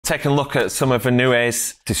taken a look at some of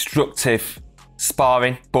Inoue's destructive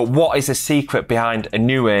sparring, but what is the secret behind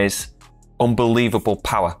Inoue's unbelievable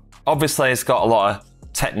power? Obviously, he's got a lot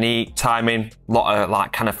of technique, timing, a lot of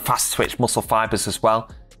like kind of fast twitch muscle fibers as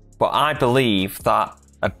well. But I believe that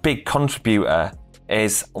a big contributor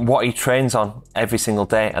is what he trains on every single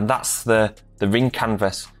day, and that's the ring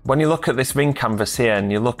canvas. When you look at this ring canvas here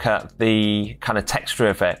and you look at the kind of texture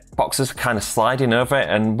of it, boxers are kind of sliding over it,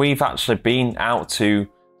 and we've actually been out to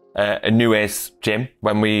Inoue's gym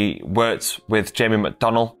when we worked with Jamie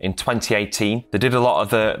McDonnell in 2018. They did a lot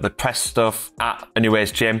of the press stuff at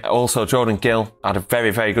Inoue's gym. Also, Jordan Gill had a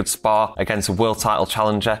very, very good spar against a world title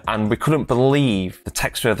challenger, and we couldn't believe the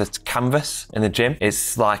texture of the canvas in the gym.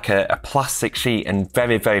 It's like a plastic sheet and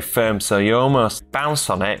very, very firm, so you almost bounce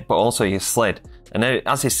on it, but also you slid. And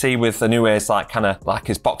as you see with Inoue's like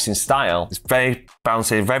his boxing style, it's very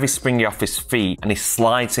bouncy, very springy off his feet, and he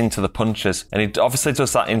slides into the punches. And he obviously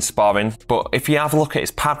does that in sparring, but if you have a look at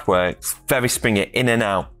his pad work, it's very springy, in and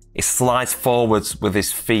out. He slides forwards with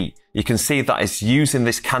his feet. You can see that he's using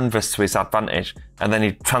this canvas to his advantage, and then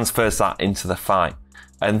he transfers that into the fight.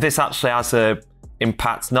 And this actually has an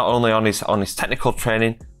impact not only on his technical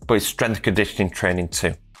training, but his strength conditioning training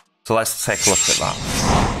too. So let's take a look at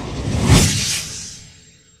that.